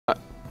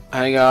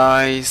Hi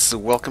guys,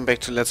 welcome back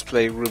to Let's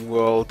Play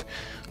RimWorld.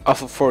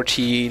 Alpha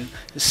 14,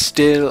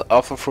 still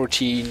Alpha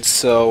 14.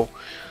 So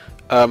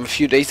a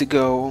few days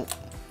ago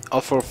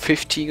Alpha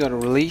 15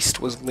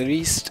 was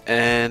released,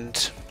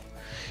 and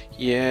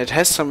yeah, it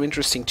has some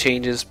interesting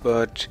changes,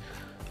 but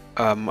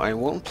I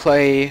won't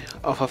play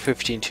Alpha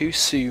 15 too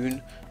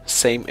soon,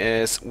 same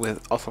as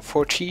with Alpha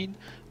 14.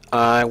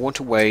 I want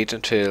to wait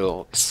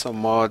until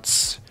some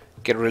mods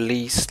get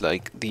released,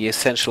 like the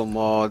essential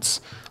mods.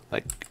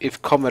 Like if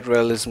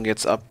CombatRealism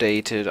gets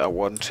updated, I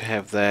want to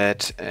have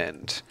that,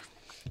 and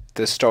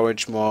the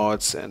storage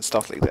mods and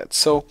stuff like that.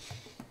 So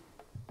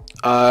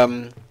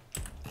I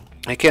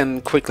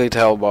can quickly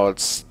tell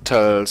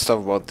stuff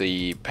about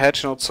the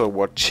patch notes, so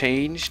what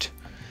changed.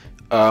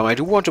 I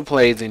do want to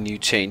play the new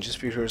changes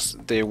because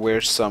there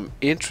were some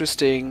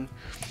interesting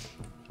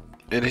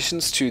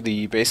additions to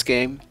the base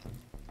game.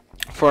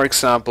 For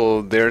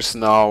example, there's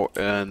now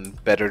a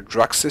better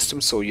drug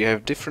system, so you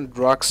have different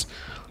drugs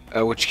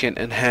which can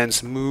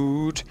enhance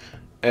mood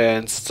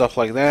and stuff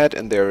like that,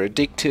 and they're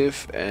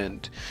addictive.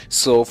 And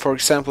so, for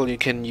example, you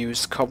can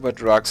use combat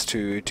drugs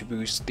to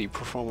boost the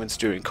performance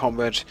during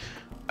combat,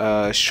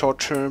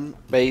 short-term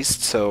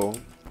based. So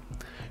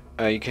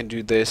you can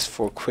do this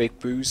for quick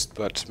boost,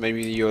 but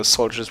maybe your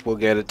soldiers will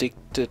get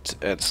addicted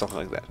and stuff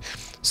like that.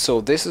 So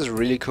this is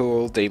really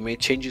cool. They made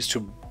changes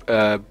to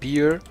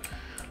beer.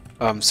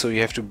 So you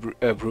have to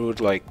brew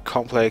it like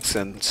complex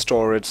and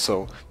store it,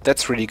 so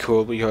that's really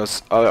cool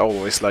because I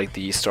always like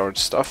the storage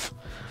stuff.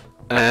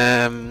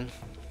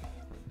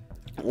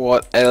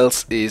 What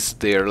else is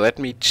there? Let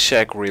me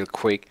check real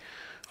quick.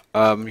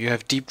 You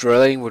have deep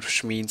drilling,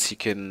 which means you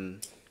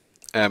can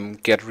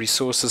get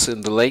resources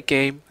in the late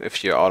game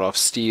if you're out of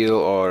steel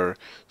or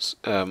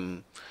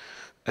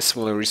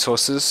similar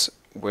resources,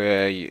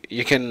 where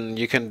you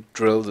can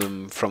drill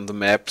them from the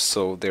map.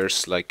 So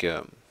there's like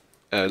a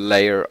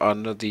layer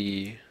under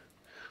the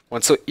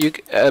one, so you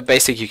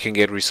basically you can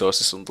get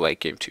resources on the late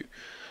game too.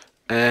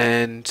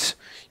 And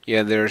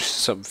yeah, there's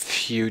some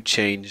few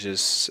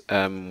changes.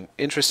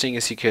 Interesting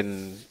is you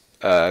can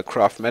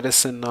craft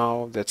medicine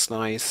now. That's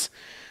nice.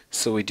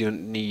 So we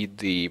don't need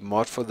the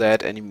mod for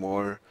that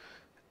anymore.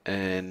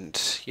 And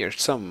here's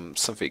some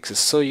fixes.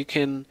 So you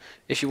can,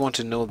 if you want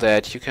to know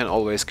that, you can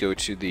always go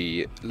to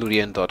the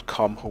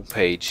ludian.com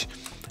homepage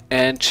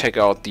and check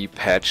out the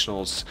patch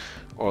notes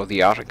or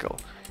the article.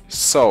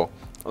 So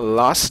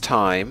last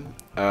time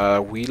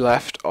we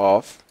left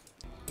off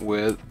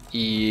with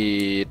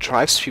the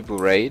Tribespeople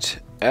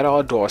raid at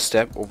our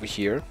doorstep over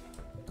here.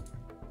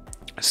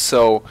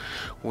 So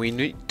we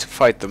need to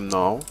fight them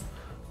now.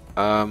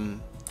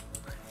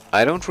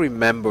 I don't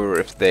remember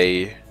if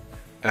they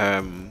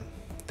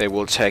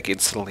will attack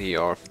instantly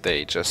or if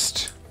they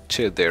just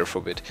chill there for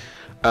a bit.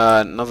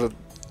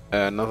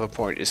 Another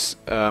point is,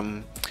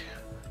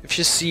 if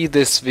you see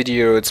this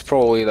video, it's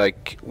probably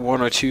like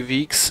 1 or 2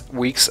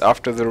 weeks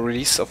after the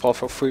release of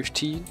Alpha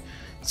 15.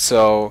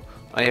 So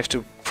I have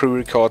to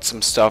pre-record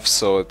some stuff,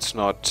 so it's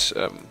not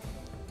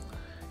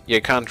yeah, I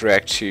can't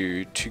react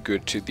too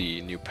good to the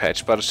new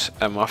patch. But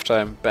after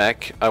I'm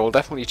back, I will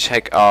definitely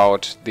check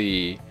out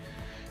the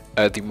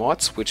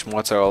mods, which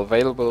mods are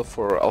available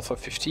for Alpha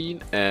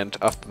 15, and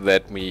after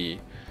that we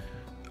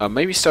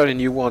maybe start a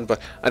new one.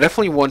 But I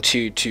definitely want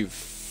to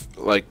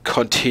like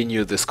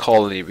continue this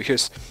colony,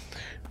 because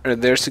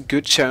there's a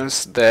good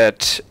chance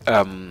that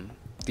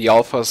the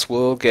alphas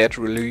will get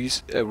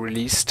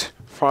released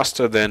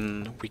faster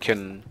than we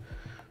can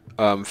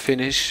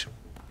finish.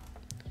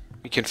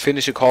 We can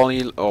finish a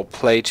colony or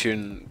play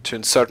to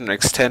a certain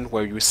extent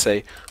where you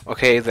say,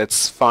 okay,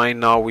 that's fine.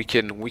 Now we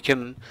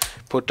can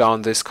put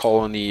down this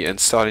colony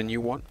and start a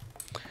new one.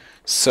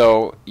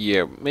 So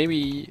yeah,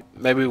 maybe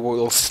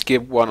we'll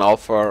skip one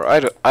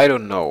alpha. I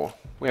don't know.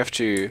 We have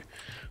to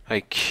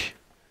like.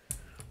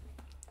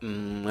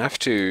 I have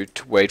to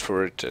wait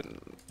for it and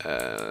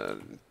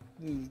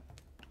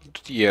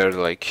yeah,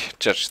 like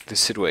judge the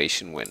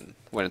situation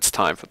when it's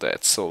time for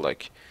that. So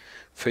like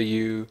for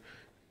you,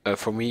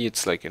 for me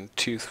it's like in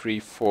 2, 3,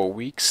 4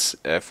 weeks.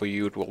 For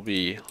you it will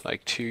be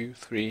like 2,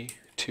 3,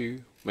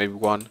 2, maybe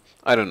 1.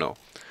 I don't know.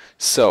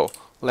 So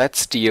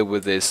let's deal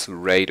with this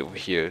raid over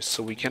here.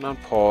 So we can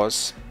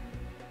unpause.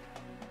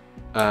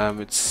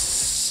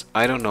 It's,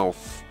 I don't know.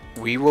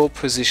 We will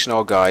position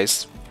our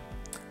guys,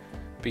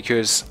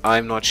 because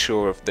I'm not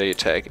sure if they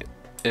attack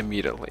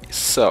immediately.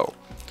 So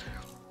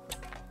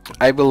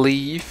I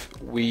believe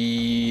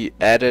we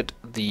added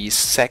the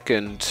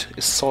second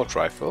assault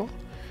rifle.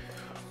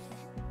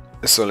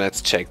 So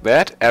let's check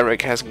that.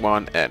 Eric has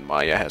one and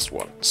Maya has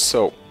one.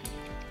 So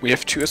we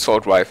have 2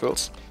 assault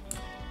rifles,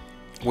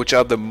 which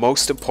are the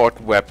most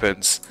important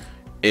weapons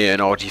in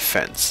our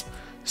defense.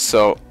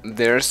 So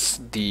there's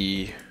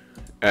these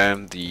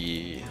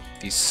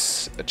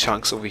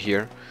chunks over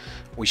here.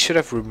 We should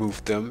have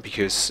removed them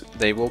because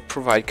they will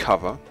provide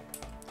cover,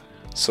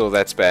 so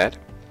that's bad.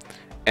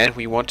 And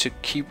we want to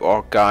keep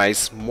our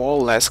guys more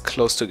or less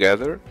close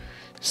together,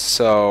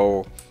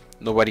 so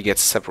nobody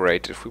gets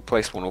separated. If we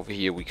place one over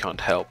here, we can't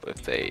help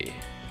if they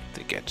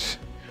get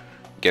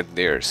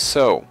there.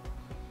 So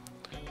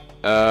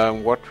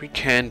What we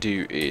can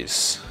do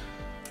is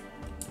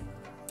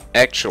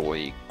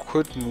actually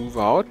could move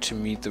out to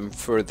meet them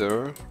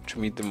further, to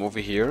meet them over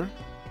here.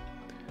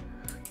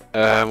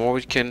 Or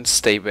we can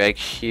stay back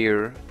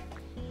here,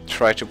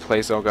 try to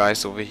place our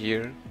guys over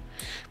here,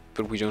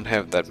 but we don't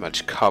have that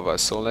much cover,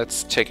 so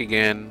let's check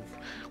again.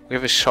 We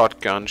have a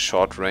shotgun,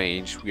 short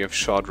range, we have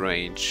short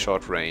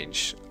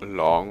range,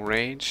 long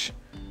range.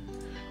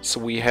 So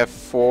we have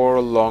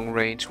 4 long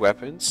range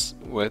weapons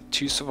with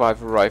 2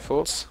 survival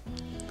rifles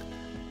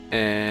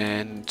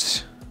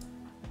and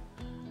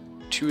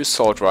 2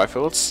 assault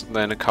rifles,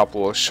 then a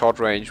couple of short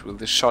range with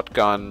the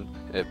shotgun,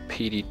 a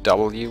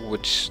PDW,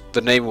 which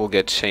the name will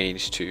get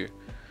changed to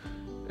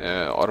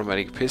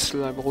automatic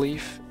pistol, I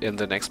believe, in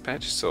the next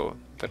patch, so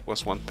that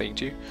was one thing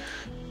too,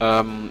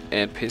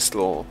 and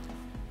pistol.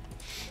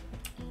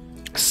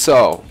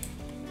 So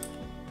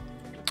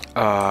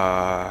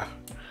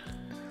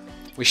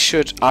we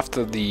should,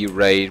 after the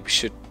raid, we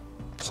should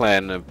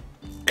plan a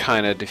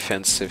kind of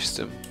defense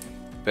system,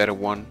 better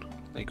one,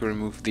 like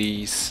remove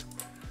these,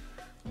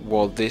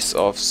 wall this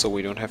off so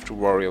we don't have to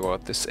worry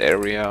about this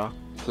area,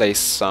 place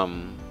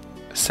some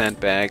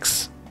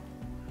sandbags,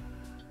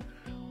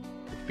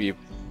 would be a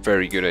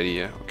very good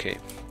idea. Okay,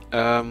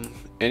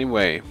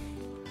 anyway,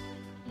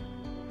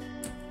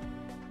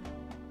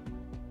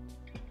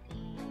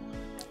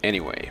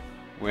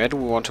 where do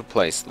we want to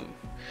place them?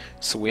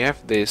 So we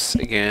have this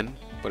again,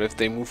 but if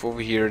they move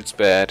over here it's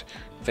bad,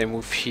 if they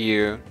move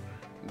here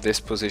this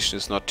position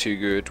is not too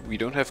good, we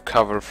don't have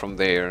cover from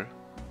there.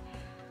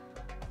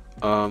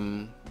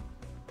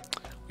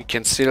 We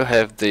can still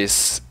have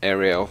this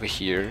area over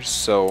here,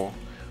 so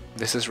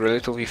this is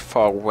relatively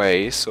far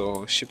away,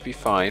 so should be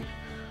fine.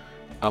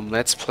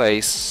 Let's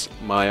place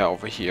Maya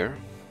over here.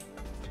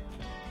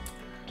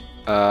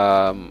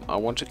 I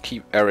want to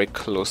keep Eric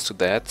close to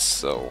that,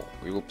 so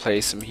we will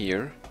place him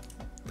here.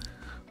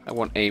 I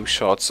want aim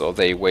shots or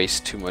they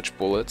waste too much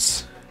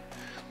bullets.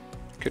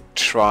 Could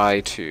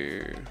try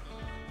to...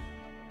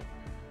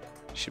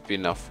 should be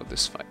enough for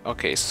this fight.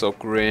 Okay, so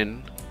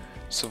Grin,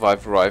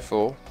 survival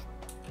rifle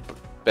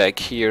back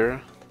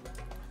here,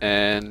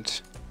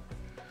 and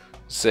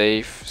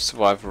safe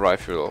survival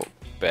rifle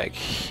back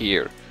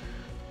here.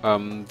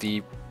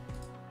 The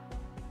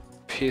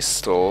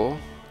pistol,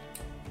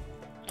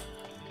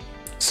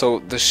 so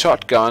the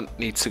shotgun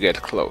needs to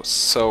get close,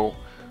 so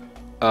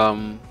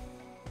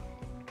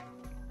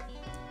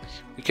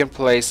we can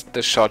place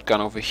the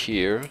shotgun over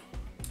here.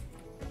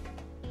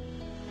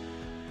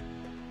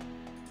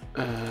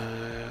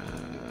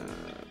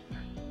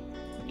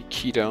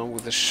 Nikita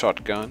with the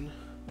shotgun.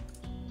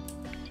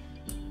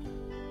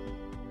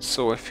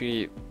 So if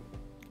we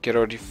get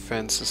our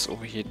defenses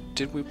over here,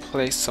 did we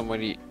place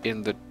somebody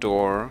in the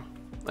door?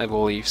 I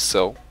believe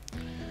so.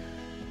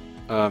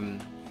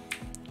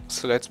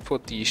 So let's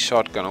put the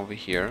shotgun over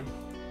here,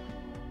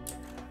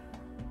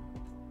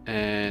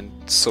 and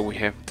so we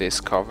have this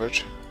covered.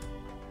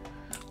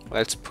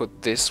 Let's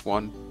put this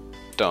one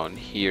down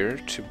here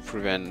to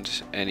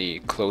prevent any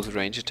close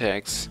range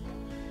attacks,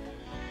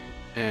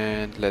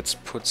 and let's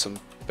put some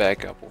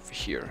backup over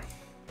here.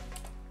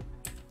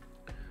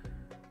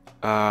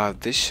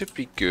 This should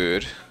be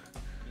good.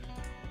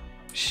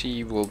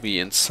 She will be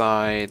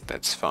inside,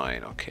 that's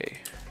fine, okay.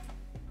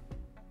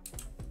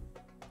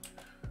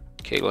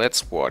 Okay,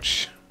 let's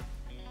watch.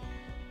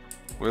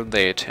 Will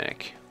they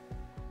attack?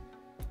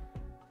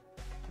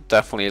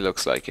 Definitely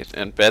looks like it.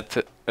 And bad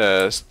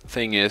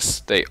thing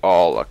is they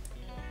all are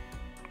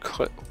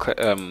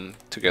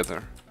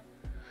together.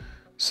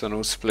 So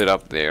no split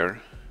up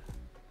there.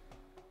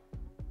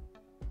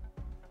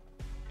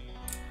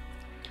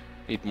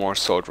 Need more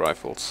assault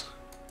rifles.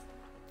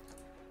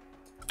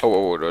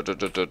 Oh,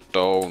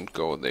 don't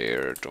go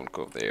there, don't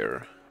go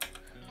there.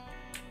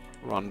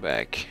 Run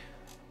back.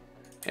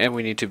 And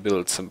we need to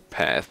build some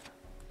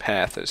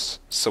paths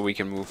so we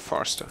can move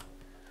faster.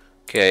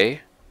 Okay.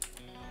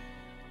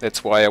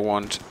 That's why I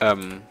want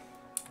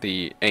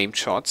the aim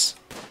shots.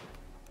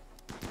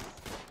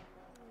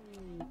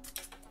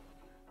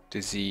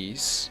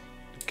 Disease.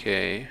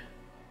 Okay.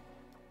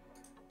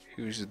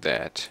 Who's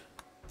that?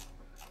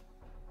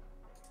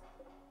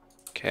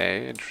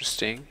 Okay,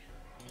 interesting.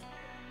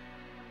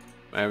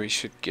 Maybe we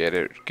should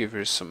give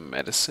her some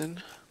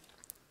medicine.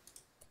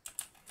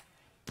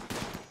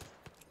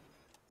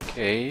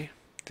 Okay,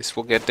 this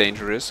will get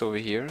dangerous over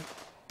here.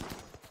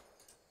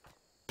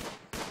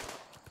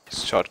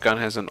 This shotgun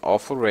has an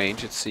awful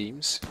range, it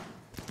seems.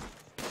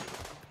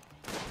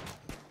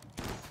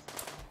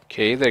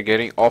 Okay, they're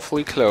getting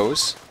awfully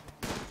close.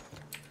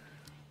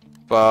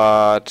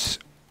 But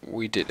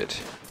we did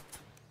it.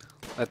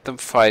 Let them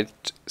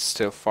fight,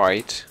 still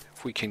fight.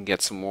 If we can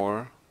get some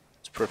more,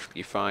 it's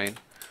perfectly fine.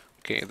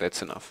 Okay,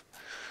 that's enough.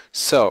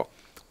 So,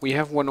 we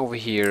have one over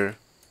here.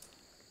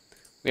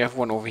 We have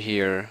one over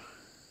here.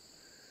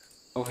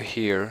 Over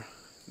here.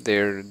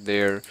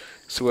 There.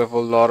 So we have a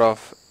lot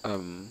of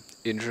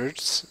injured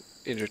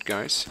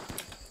guys.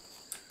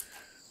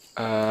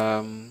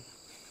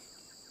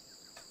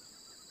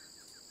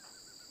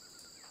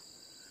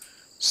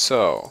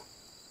 So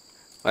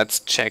Let's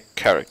check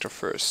character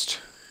first.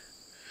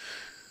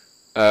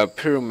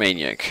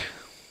 Pyromaniac.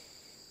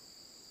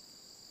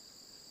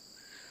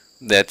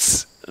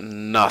 That's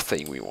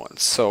nothing we want.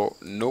 So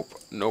nope,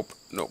 nope,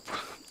 nope.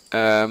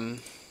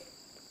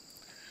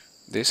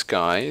 This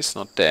guy is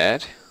not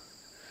dead.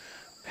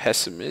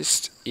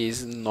 Pessimist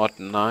is not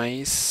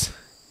nice.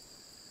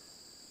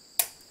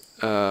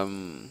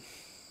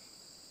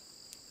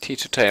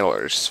 Teacher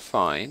Taylor is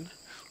fine.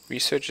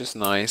 Research is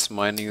nice.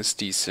 Mining is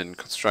decent.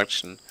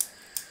 Construction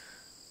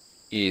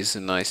is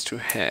nice to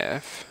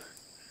have.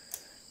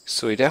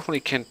 So we definitely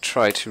can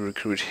try to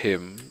recruit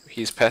him.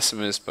 He's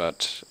pessimist,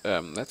 but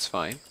that's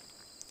fine.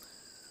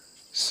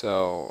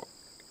 So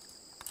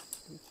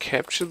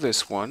capture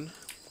this one.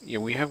 Yeah,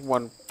 we have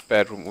one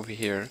bedroom over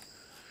here.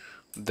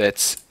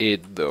 That's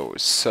it though.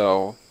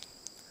 So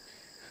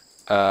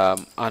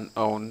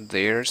unowned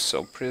there.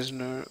 So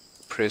prisoner.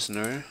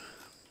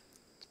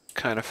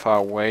 Kind of far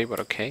away, but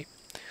okay.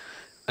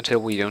 Until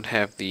we don't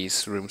have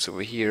these rooms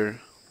over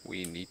here,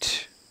 we need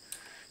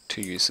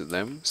to use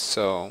them.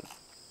 So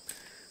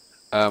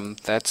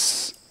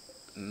that's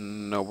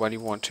nobody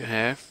want to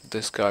have.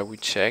 This guy we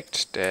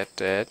checked,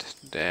 dead.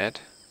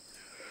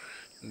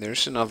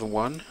 There's another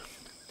one.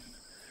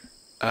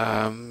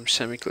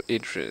 Chemical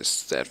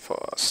interest,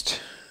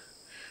 steadfast.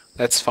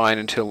 That's fine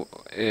until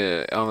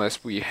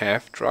unless we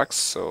have drugs.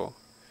 So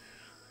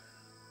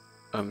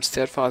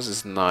steadfast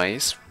is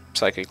nice.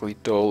 Psychically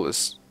dull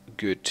is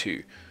good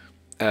too.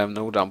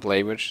 No dump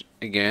labor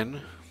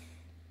again.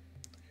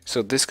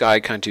 So this guy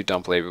can't do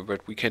dump labor,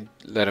 but we can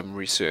let him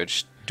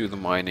research, do the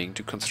mining,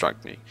 do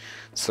constructing.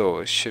 So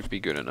it should be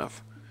good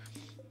enough.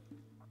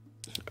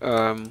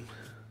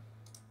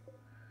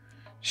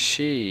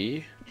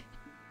 She...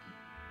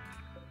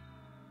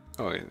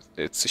 Oh,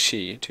 it's a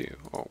she too.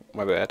 Oh,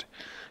 my bad.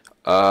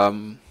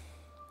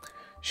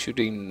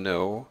 Shooting,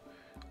 no.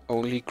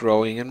 Only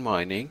growing and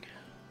mining.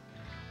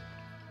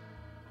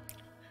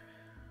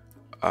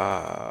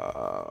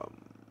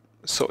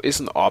 So is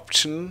an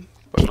option,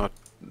 but not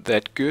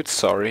that good.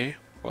 Sorry.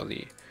 Well,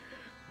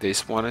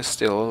 this one is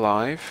still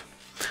alive.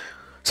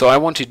 So I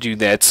want to do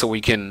that so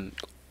we can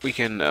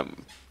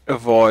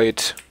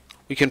avoid.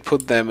 We can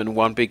put them in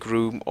one big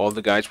room, all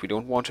the guys we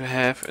don't want to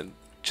have, and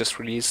just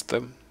release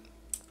them.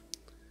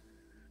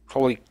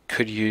 Probably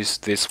could use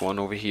this one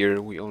over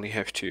here. We only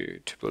have to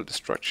build a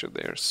structure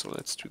there, so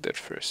let's do that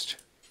first.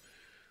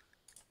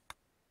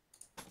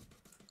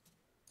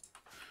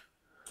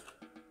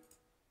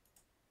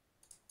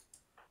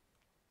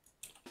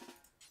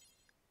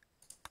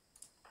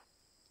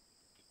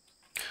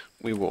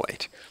 We will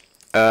wait.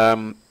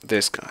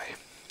 This guy.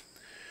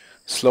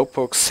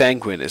 Slowpoke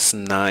Sanguine is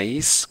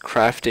nice.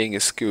 Crafting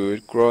is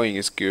good. Growing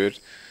is good.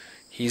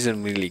 He's a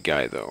melee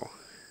guy though.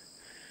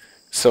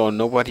 So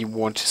nobody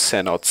wants to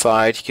send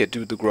outside. He can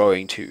do the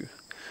growing too.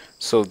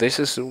 So this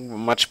is a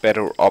much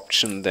better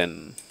option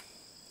than...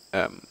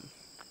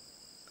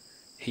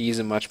 he's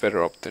a much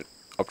better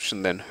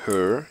option than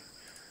her.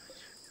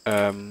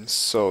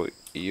 So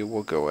you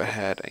will go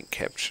ahead and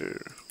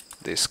capture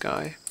this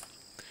guy.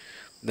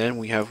 Then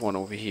we have one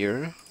over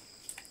here.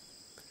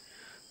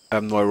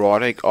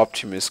 Neurotic,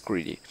 Optimist,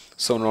 Greedy.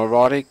 So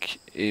neurotic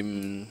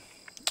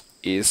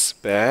is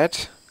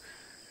bad,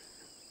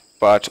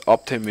 but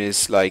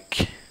Optimist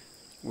like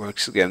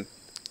works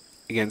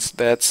against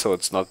that, so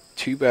it's not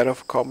too bad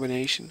of a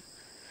combination.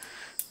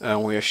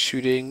 We are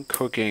shooting,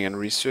 cooking, and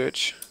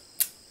research.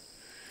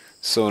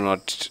 So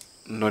not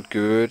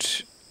good,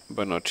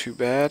 but not too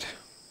bad.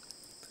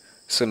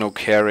 So no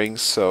caring,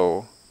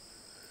 so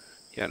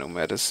yeah, no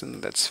medicine,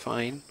 that's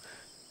fine.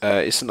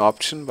 Is an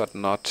option, but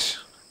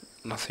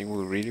nothing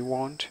we really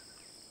want.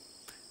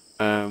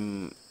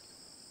 No,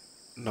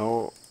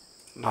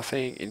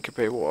 nothing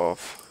incapable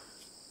of.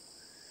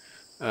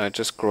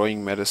 Just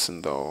growing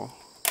medicine though.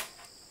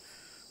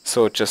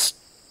 So just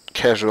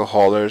casual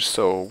haulers,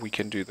 so we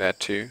can do that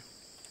too.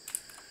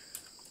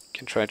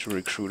 Can try to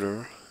recruit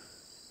her.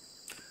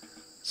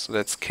 So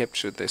let's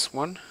capture this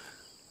one.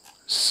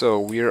 So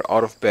we're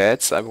out of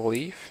beds, I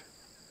believe.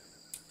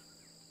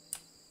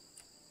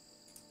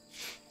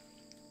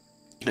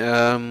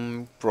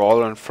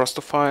 Brawler and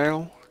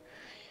Frostophile.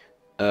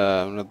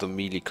 Another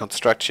melee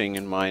constructing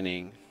and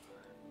mining.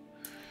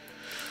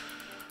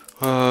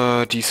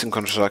 Decent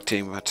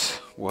constructing,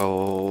 but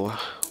well,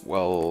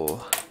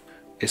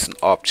 is an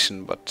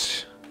option,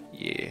 but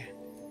yeah.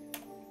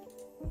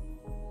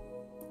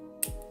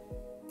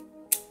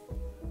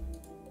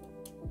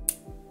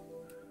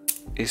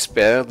 Is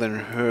better than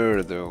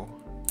her though.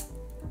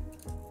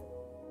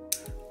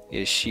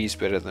 Yeah, she's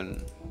better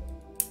than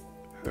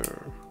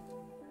her.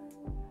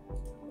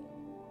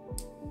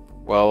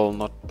 Well,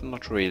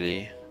 not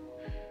really.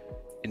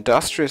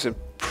 Industrious and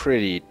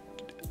pretty.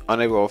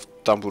 Unable of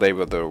dump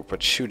labor though,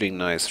 but shooting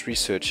nice,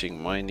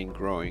 researching, mining,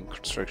 growing,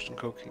 construction,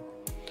 cooking.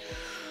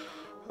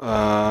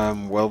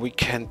 Well, we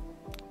can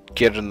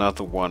get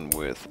another one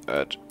with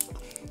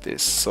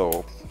this,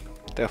 so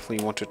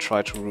definitely want to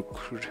try to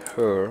recruit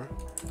her.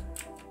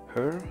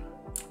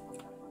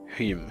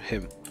 Him.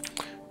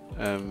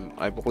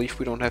 I believe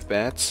we don't have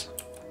beds.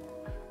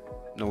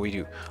 No, we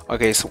do.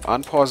 Okay, so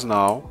unpause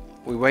now.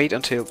 We wait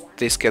until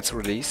this gets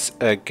released,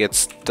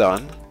 gets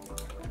done.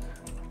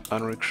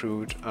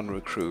 Unrecruit,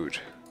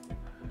 unrecruit,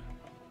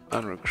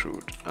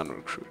 unrecruit,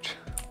 unrecruit.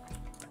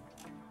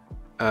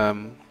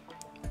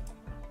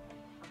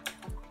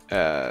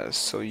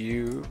 So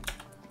you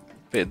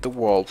bid the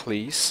wall,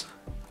 please,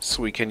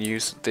 so we can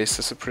use this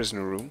as a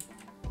prisoner room.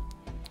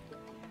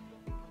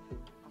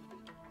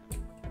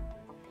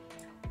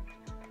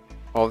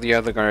 All the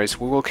other guys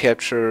we will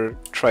capture,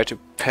 try to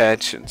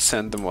patch and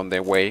send them on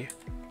their way.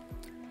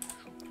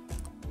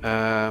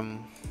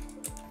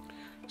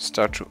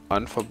 Start to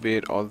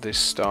unforbid all this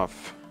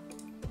stuff.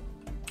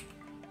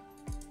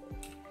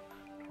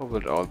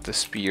 Forbid all the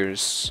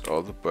spears,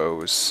 all the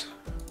bows.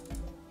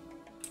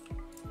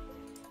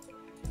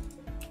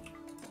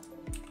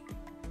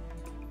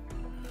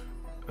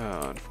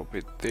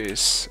 Unforbid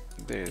this,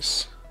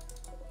 this.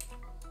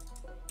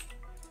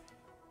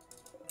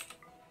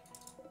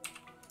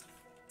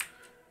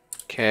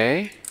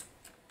 Okay.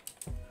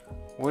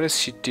 What is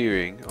she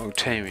doing? Oh,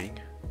 taming.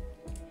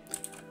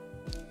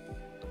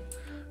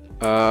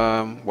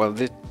 Well,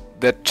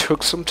 that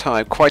took some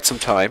time, quite some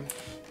time.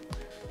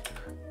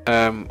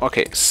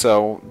 Okay,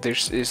 so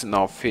this is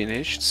now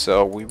finished,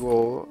 so we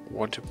will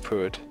want to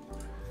put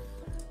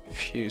a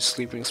few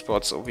sleeping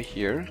spots over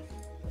here.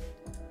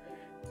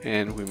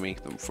 And we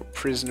make them for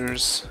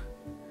prisoners.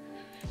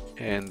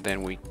 And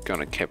then we're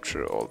gonna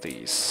capture all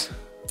these.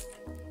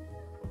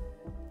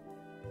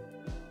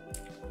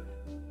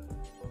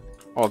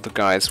 All the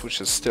guys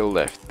which are still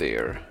left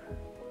there.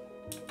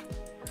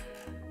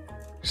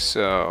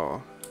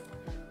 So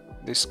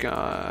this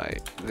guy,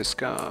 this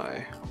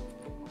guy.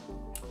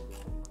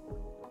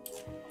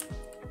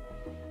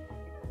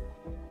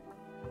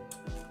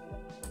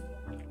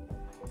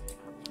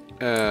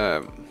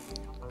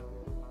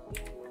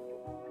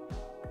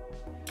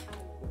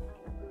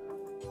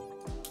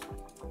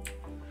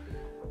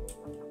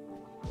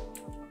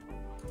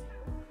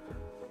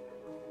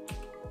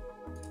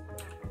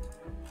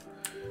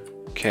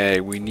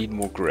 Okay, we need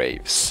more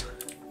graves.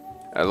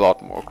 A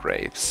lot more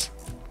graves.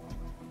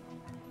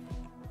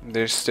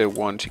 There's still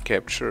one to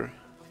capture.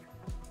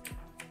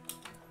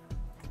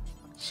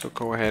 So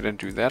go ahead and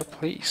do that,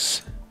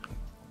 please.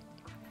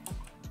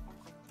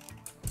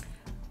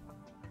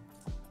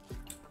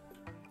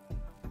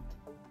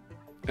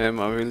 I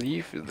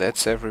believe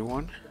that's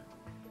everyone.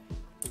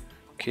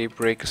 Okay,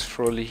 Break is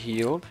fully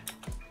healed.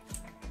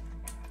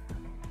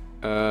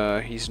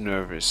 He's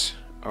nervous.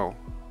 Oh.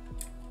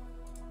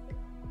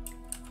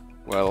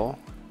 Well.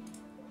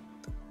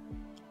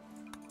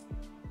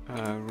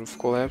 Roof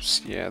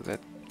collapse. Yeah, that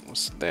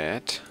was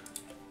that.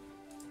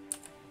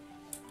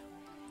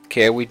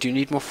 Okay, we do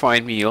need more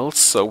fine meals,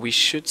 so we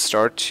should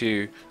start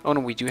to... Oh no,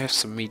 we do have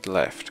some meat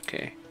left.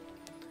 Okay.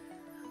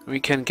 We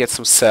can get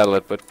some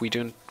salad, but we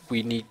don't...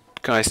 We need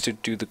guys to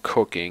do the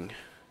cooking.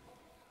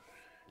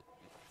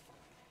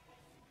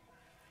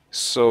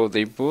 So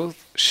they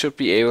both should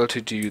be able to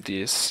do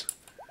this.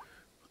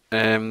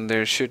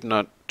 They should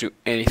not do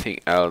anything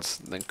else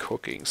than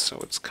cooking, so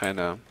it's kind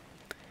of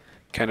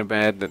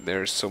bad that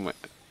there's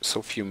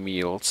so few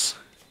meals.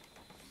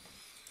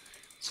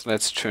 So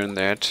let's turn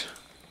that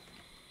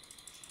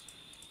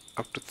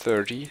up to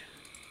 30.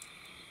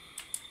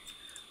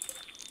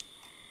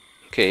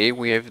 Okay,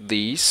 we have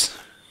these.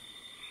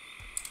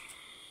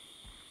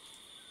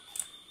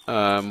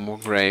 More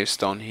graves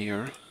down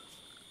here.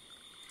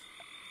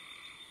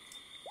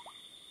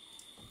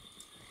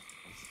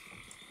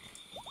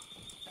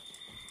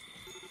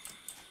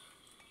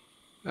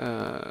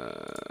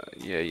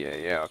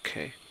 Yeah,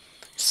 okay.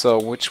 So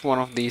which one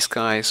of these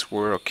guys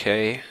were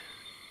okay?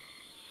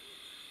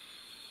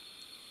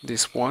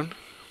 This one?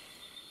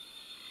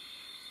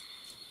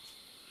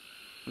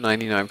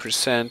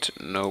 99%,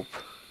 nope.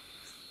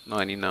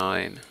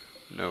 99,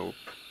 nope.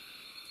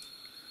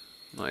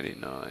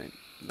 99,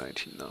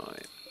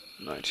 99,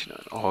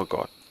 99. Oh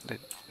god, that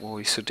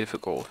was so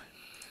difficult.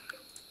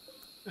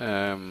 We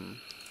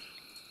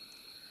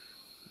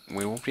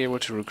won't be able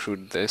to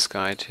recruit this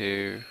guy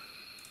too.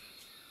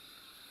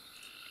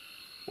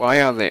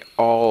 Why are they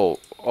all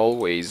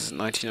always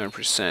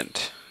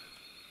 99%?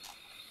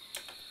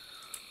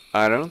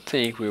 I don't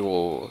think we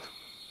will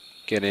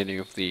get any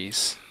of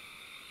these.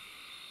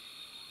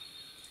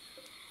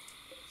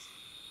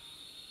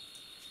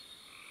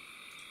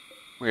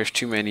 We have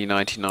too many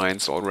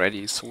 99s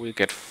already, so we'll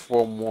get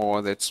 4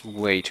 more. That's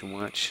way too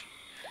much.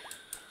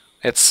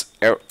 It's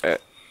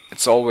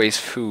always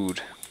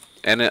food,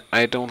 and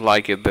I don't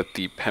like it that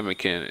the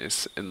pemmican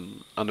is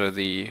under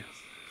the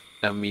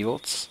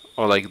meals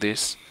or like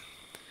this,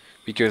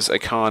 because I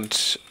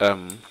can't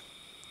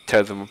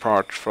tell them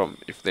apart from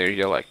if they're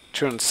here. Like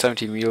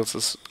 270 meals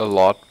is a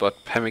lot,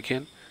 but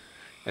pemmican,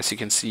 as you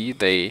can see,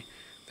 they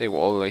will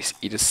always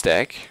eat a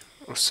stack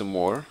or some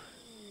more,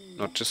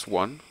 not just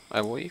one,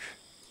 I believe.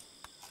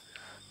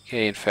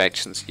 Okay,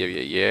 infections,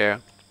 yeah,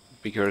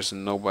 because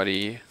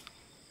nobody...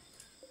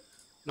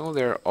 No,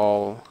 they're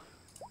all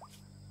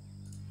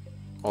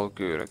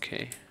good,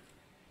 okay.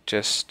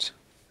 Just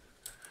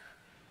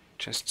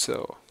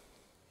so.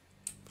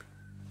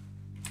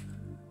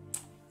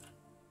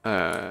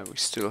 We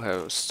still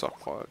have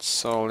stockpiles,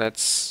 so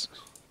let's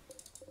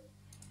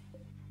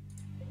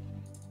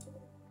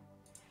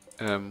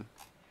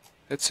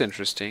that's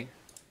interesting.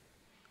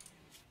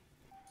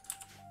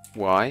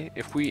 Why?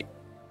 If we...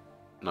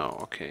 No,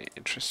 okay,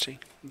 interesting.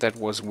 That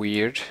was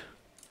weird.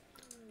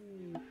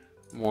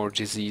 More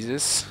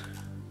diseases.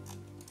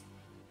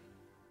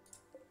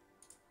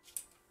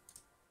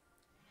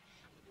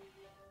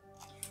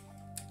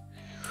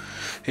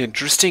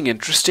 Interesting,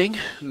 interesting.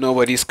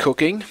 Nobody's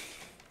cooking.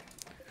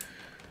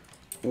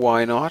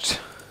 Why not?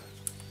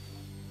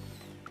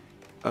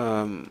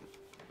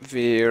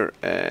 Veer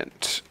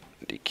and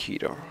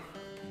Nikita.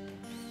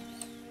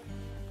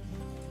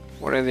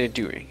 What are they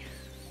doing?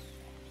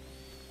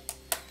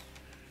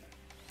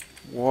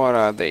 What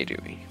are they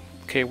doing?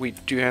 Okay, we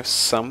do have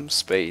some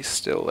space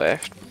still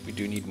left, but we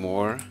do need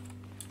more.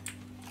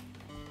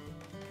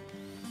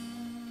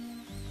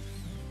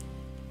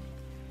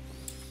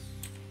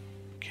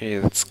 Okay,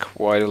 that's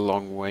quite a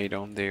long way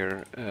down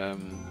there.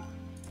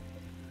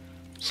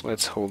 So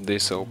let's hold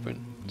this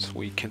open so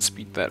we can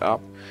speed that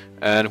up.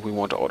 And we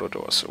want auto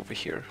doors over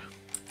here.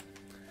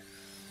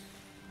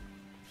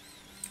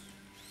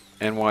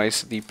 And why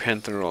is the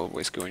panther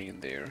always going in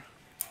there?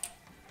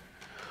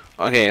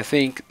 Okay, I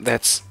think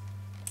that's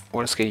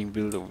what is getting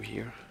built over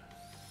here.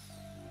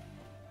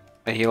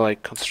 I hear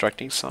like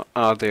constructing some...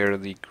 Ah, there are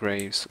the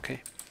graves,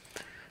 okay.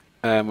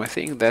 I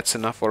think that's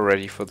enough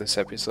already for this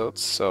episode,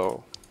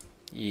 so...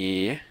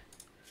 Yeah.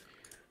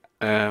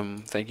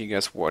 Thank you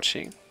guys for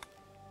watching.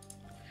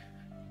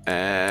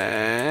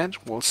 And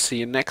we'll see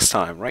you next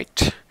time,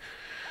 right?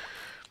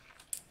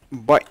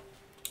 Bye.